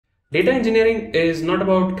Data engineering is not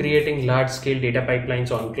about creating large-scale data pipelines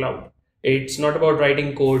on cloud. It's not about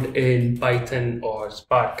writing code in Python or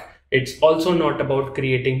Spark. It's also not about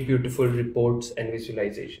creating beautiful reports and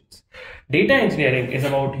visualizations. Data engineering is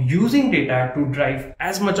about using data to drive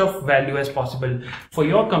as much of value as possible for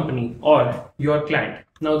your company or your client.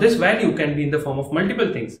 Now, this value can be in the form of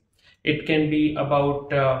multiple things. It can be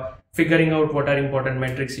about figuring out what are important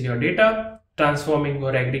metrics in your data, transforming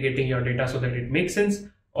or aggregating your data so that it makes sense,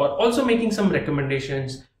 or also making some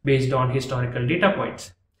recommendations based on historical data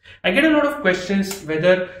points. I get a lot of questions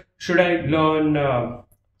whether should I learn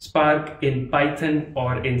Spark in Python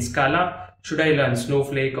or in Scala? Should I learn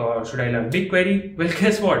Snowflake or should I learn BigQuery? Well,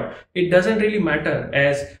 guess what? It doesn't really matter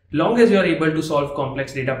as long as you are able to solve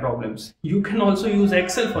complex data problems. You can also use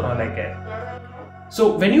Excel for all I care.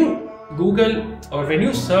 So when you Google or when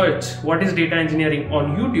you search what is data engineering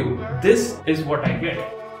on YouTube, this is what I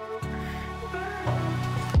get.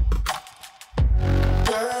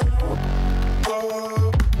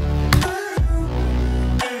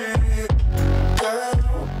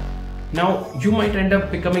 Now, you might end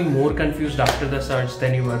up becoming more confused after the search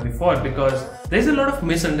than you were before because there's a lot of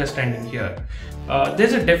misunderstanding here.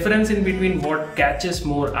 There's a difference in between what catches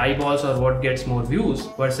more eyeballs or what gets more views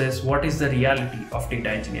versus what is the reality of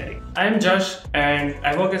data engineering. I am Josh and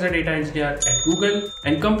I work as a data engineer at Google,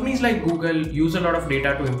 and companies like Google use a lot of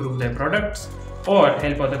data to improve their products or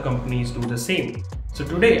help other companies do the same. So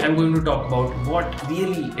today I'm going to talk about what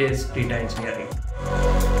really is data engineering.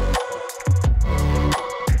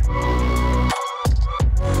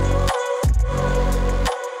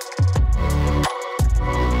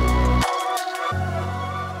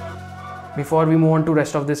 Before we move on to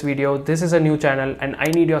rest of this video, this is a new channel and I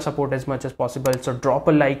need your support as much as possible, so drop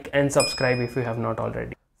a like and subscribe if you have not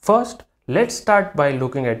already. First, let's start by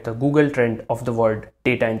looking at the Google trend of the word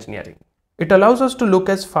data engineering. It allows us to look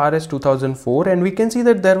as far as 2004 and we can see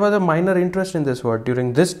that there was a minor interest in this word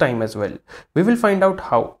during this time as well. We will find out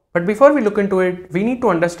how. But before we look into it, we need to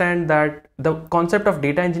understand that the concept of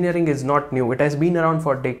data engineering is not new. It has been around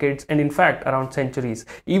for decades and in fact around centuries.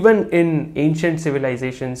 Even in ancient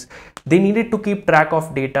civilizations, they needed to keep track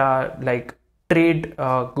of data like trade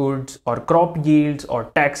goods or crop yields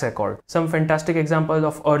or tax record. Some fantastic examples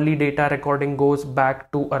of early data recording goes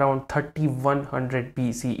back to around 3100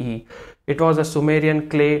 BCE. It was a Sumerian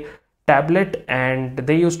clay tablet and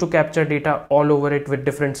they used to capture data all over it with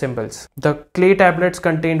different symbols. The clay tablets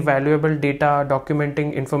contained valuable data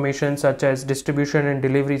documenting information such as distribution and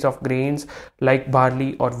deliveries of grains like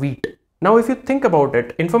barley or wheat. Now, if you think about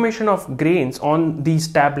it, information of grains on these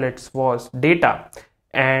tablets was data.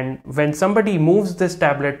 And when somebody moves this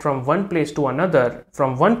tablet from one place to another,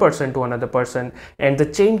 from one person to another person, and the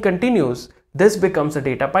chain continues, this becomes a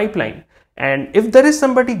data pipeline. And if there is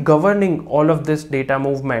somebody governing all of this data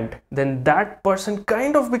movement, then that person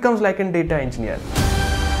kind of becomes like a data engineer.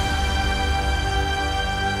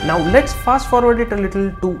 Now let's fast forward it a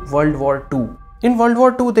little to World War II. In World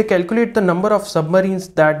War II, they calculate the number of submarines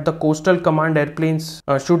that the coastal command airplanes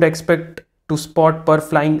should expect to spot per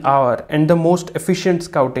flying hour and the most efficient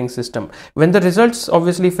scouting system. When the results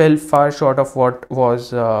obviously fell far short of what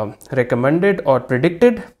was recommended or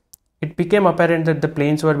predicted, it became apparent that the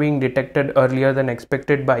planes were being detected earlier than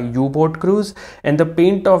expected by U-boat crews, and the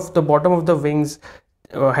paint of the bottom of the wings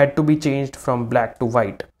had to be changed from black to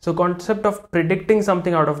white. So concept of predicting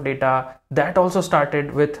something out of data, that also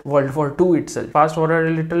started with World War II itself. Fast forward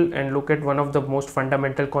a little and look at one of the most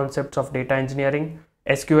fundamental concepts of data engineering,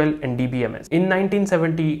 SQL and DBMS. In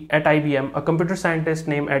 1970 at IBM, a computer scientist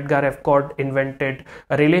named Edgar F. Codd invented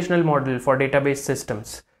a relational model for database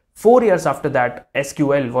systems. 4 years after that,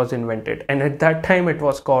 SQL was invented, and at that time it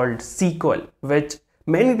was called SQL, which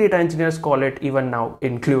many data engineers call it even now,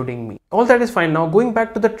 including me. All that is fine. Now going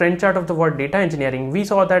back to the trend chart of the word data engineering, we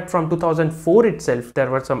saw that from 2004 itself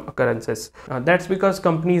there were some occurrences. That's because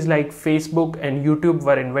companies like Facebook and YouTube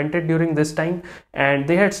were invented during this time, and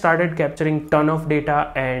they had started capturing ton of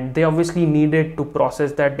data, and they obviously needed to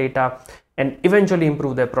process that data and eventually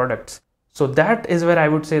improve their products. So that is where I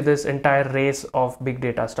would say this entire race of big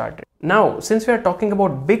data started. Now, since we are talking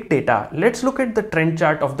about big data, let's look at the trend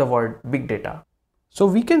chart of the word big data. So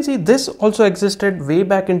we can see this also existed way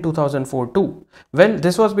back in 2004 too. Well,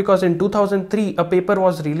 this was because in 2003 a paper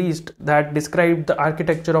was released that described the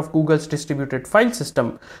architecture of Google's distributed file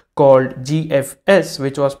system called GFS,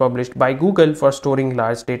 which was published by Google for storing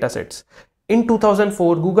large datasets. In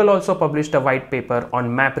 2004, Google also published a white paper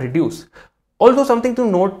on MapReduce. Although something to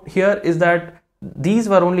note here is that these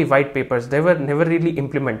were only white papers, they were never really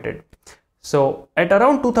implemented. So at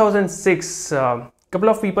around 2006, Couple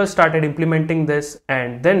of people started implementing this,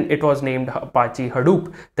 and then it was named Apache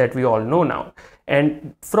Hadoop that we all know now.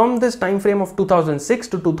 And from this time frame of 2006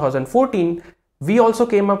 to 2014, we also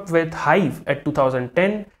came up with Hive at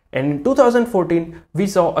 2010, and in 2014 we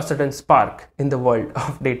saw a sudden spark in the world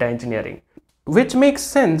of data engineering, which makes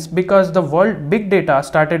sense because the world big data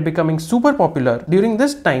started becoming super popular during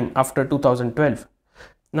this time after 2012.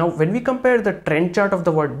 Now, when we compare the trend chart of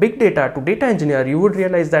the word big data to data engineer, you would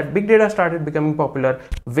realize that big data started becoming popular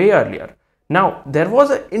way earlier. Now, there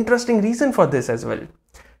was an interesting reason for this as well.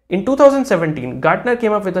 In 2017, Gartner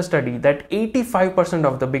came up with a study that 85%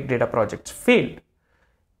 of the big data projects failed.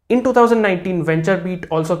 In 2019, VentureBeat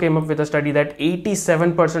also came up with a study that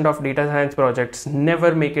 87% of data science projects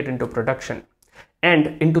never make it into production.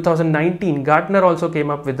 And in 2019, Gartner also came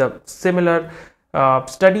up with a similar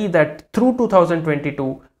study that through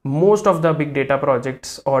 2022, most of the big data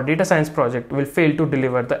projects or data science project will fail to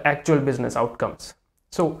deliver the actual business outcomes.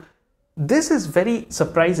 So this is very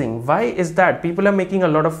surprising. Why is that? People are making a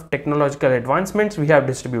lot of technological advancements. We have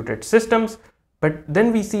distributed systems, but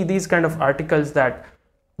then we see these kind of articles that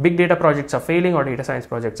big data projects are failing or data science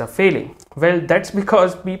projects are failing. Well, that's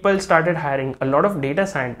because people started hiring a lot of data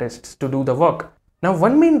scientists to do the work. Now,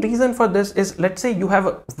 one main reason for this is, let's say you have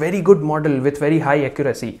a very good model with very high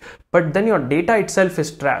accuracy, but then your data itself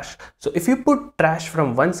is trash. So if you put trash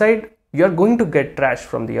from one side, you're going to get trash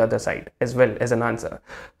from the other side as well as an answer.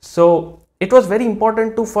 So it was very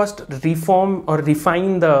important to first reform or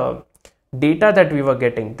refine the data that we were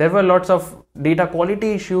getting. There were lots of data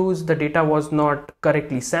quality issues. The data was not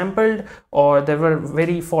correctly sampled, or there were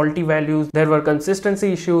very faulty values. There were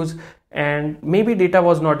consistency issues, and maybe data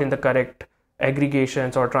was not in the correct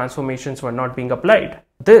aggregations or transformations were not being applied.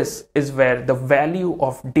 This is where the value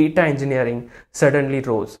of data engineering suddenly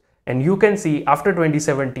rose. And you can see after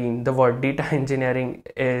 2017, the word data engineering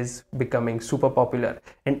is becoming super popular.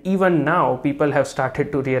 And even now, people have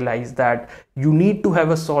started to realize that you need to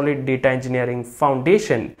have a solid data engineering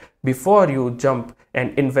foundation before you jump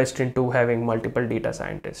and invest into having multiple data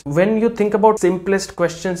scientists. When you think about simplest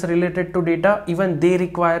questions related to data, even they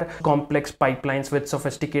require complex pipelines with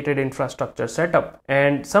sophisticated infrastructure setup.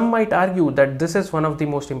 And some might argue that this is one of the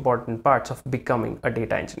most important parts of becoming a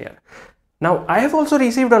data engineer. Now, I have also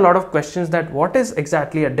received a lot of questions that what is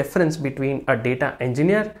exactly a difference between a data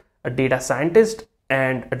engineer, a data scientist,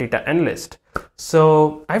 and a data analyst.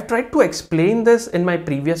 So I've tried to explain this in my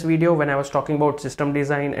previous video when I was talking about system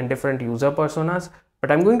design and different user personas, but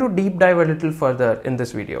I'm going to deep dive a little further in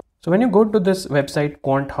this video. So when you go to this website,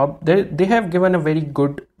 Quant Hub, they have given a very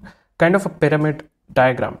good kind of a pyramid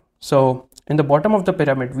diagram. So in the bottom of the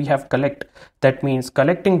pyramid, we have collect. That means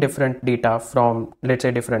collecting different data from, let's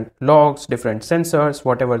say, different logs, different sensors,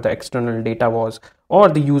 whatever the external data was, or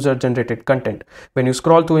the user generated content. When you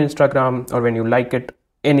scroll through Instagram or when you like it,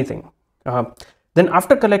 anything. Then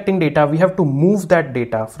after collecting data, we have to move that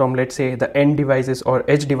data from, let's say, the end devices or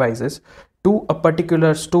edge devices to a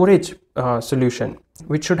particular storage solution,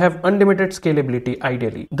 which should have unlimited scalability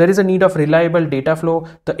ideally. There is a need of reliable data flow,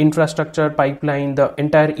 the infrastructure pipeline, the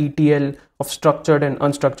entire ETL of structured and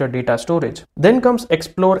unstructured data storage. Then comes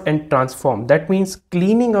explore and transform. That means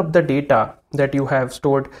cleaning up the data that you have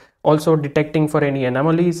stored, also detecting for any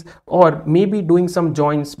anomalies, or maybe doing some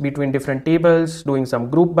joins between different tables, doing some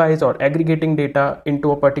group bys or aggregating data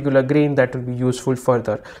into a particular grain that will be useful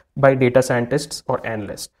further by data scientists or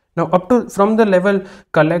analysts. Now from the level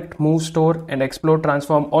collect, move, store, and explore,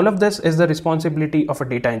 transform, all of this is the responsibility of a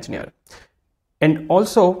data engineer. And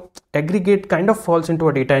also aggregate kind of falls into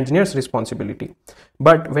a data engineer's responsibility.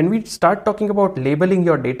 But when we start talking about labeling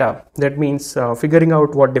your data, that means figuring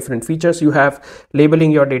out what different features you have,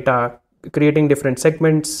 labeling your data, creating different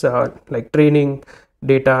segments like training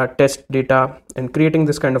data, test data, and creating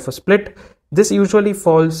this kind of a split. This usually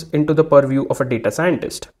falls into the purview of a data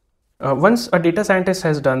scientist. Once a data scientist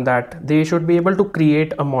has done that, they should be able to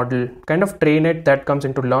create a model, kind of train it, that comes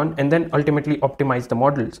into learn, and then ultimately optimize the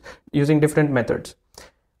models using different methods.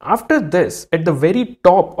 After this, at the very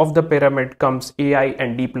top of the pyramid comes AI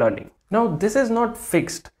and deep learning. Now, this is not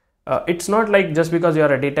fixed. It's not like just because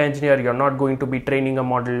you're a data engineer, you're not going to be training a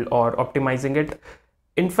model or optimizing it.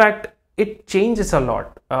 In fact, it changes a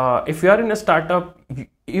lot. If you are in a startup,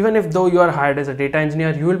 even if though you are hired as a data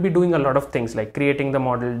engineer, you will be doing a lot of things like creating the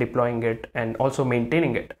model, deploying it, and also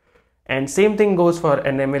maintaining it. And same thing goes for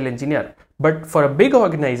an ML engineer. But for a big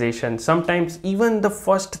organization, sometimes even the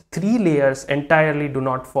first 3 layers entirely do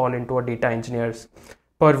not fall into a data engineer's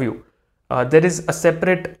purview. There is a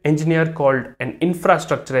separate engineer called an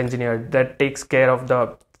infrastructure engineer that takes care of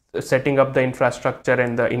the setting up the infrastructure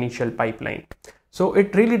and the initial pipeline. So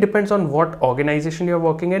it really depends on what organization you're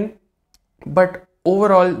working in. But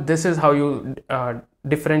overall, this is how you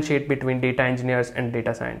differentiate between data engineers and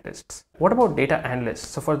data scientists. What about data analysts?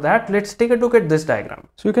 So for that, let's take a look at this diagram.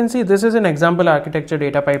 So you can see this is an example architecture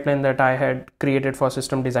data pipeline that I had created for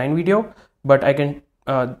system design video, but I can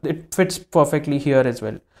it fits perfectly here as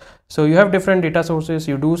well. So you have different data sources,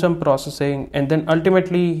 you do some processing, and then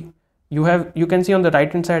ultimately you can see on the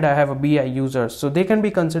right hand side I have a BI users. So they can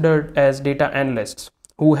be considered as data analysts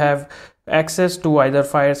who have access to either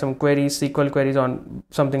fire some queries, SQL queries on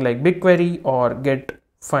something like BigQuery, or get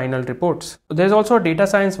final reports. There's also a data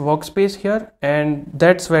science workspace here, and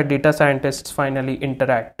that's where data scientists finally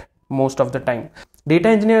interact most of the time. Data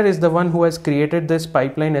engineer is the one who has created this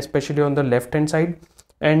pipeline, especially on the left hand side,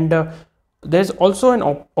 and there's also an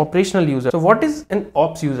operational user. So what is an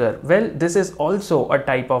ops user? Well, this is also a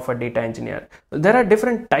type of a data engineer. There are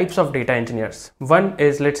different types of data engineers. One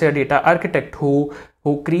is, let's say, a data architect who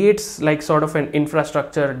creates like sort of an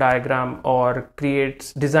infrastructure diagram or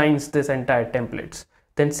designs this entire templates.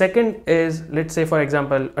 Then second is, let's say, for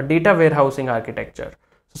example, a data warehousing architecture.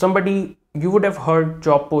 So somebody, you would have heard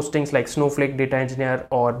job postings like Snowflake data engineer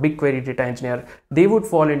or BigQuery data engineer. They would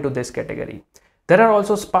fall into this category. There are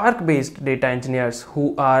also Spark based data engineers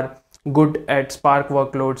who are good at Spark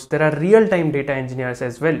workloads. There are real-time data engineers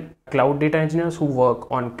as well, cloud data engineers who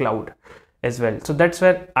work on cloud as well. So that's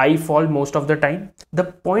where I fall most of the time. The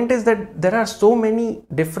point is that there are so many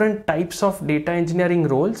different types of data engineering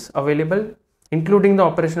roles available, including the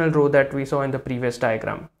operational role that we saw in the previous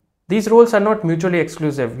diagram. These roles are not mutually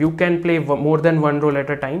exclusive. You can play more than one role at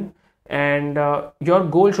a time. And your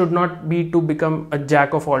goal should not be to become a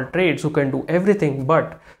jack of all trades who can do everything,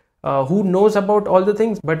 but who knows about all the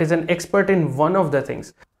things but is an expert in one of the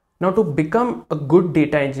things. Now, to become a good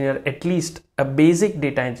data engineer, at least a basic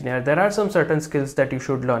data engineer, there are some certain skills that you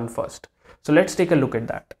should learn first. So let's take a look at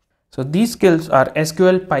that. So these skills are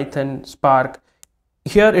SQL, Python, Spark.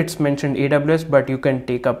 Here it's mentioned AWS, but you can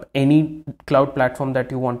take up any cloud platform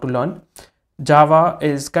that you want to learn. Java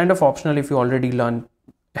is kind of optional if you already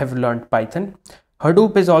have learned Python.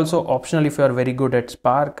 Hadoop is also optional if you are very good at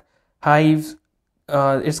Spark. Hive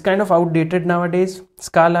is kind of outdated nowadays.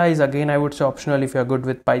 Scala is again, I would say, optional if you are good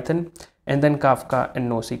with Python. And then Kafka and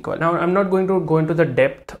NoSQL. Now, I'm not going to go into the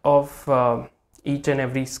depth of each and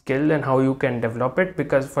every skill and how you can develop it,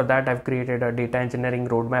 because for that I've created a data engineering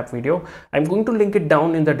roadmap video. I'm going to link it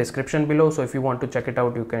down in the description below. So if you want to check it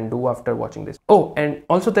out, you can do after watching this. Oh, and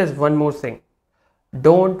also there's one more thing.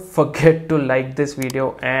 Don't forget to like this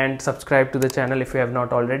video and subscribe to the channel if you have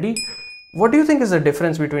not already. What do you think is the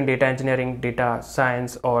difference between data engineering, data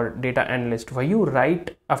science, or data analyst? Were you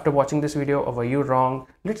right after watching this video, or were you wrong?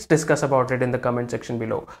 Let's discuss about it in the comment section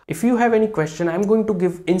below. If you have any question, I'm going to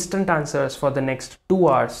give instant answers for the next 2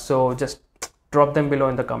 hours. So just drop them below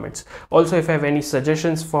in the comments. Also, if you have any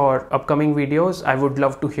suggestions for upcoming videos, I would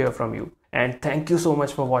love to hear from you. And thank you so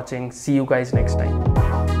much for watching. See you guys next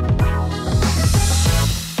time.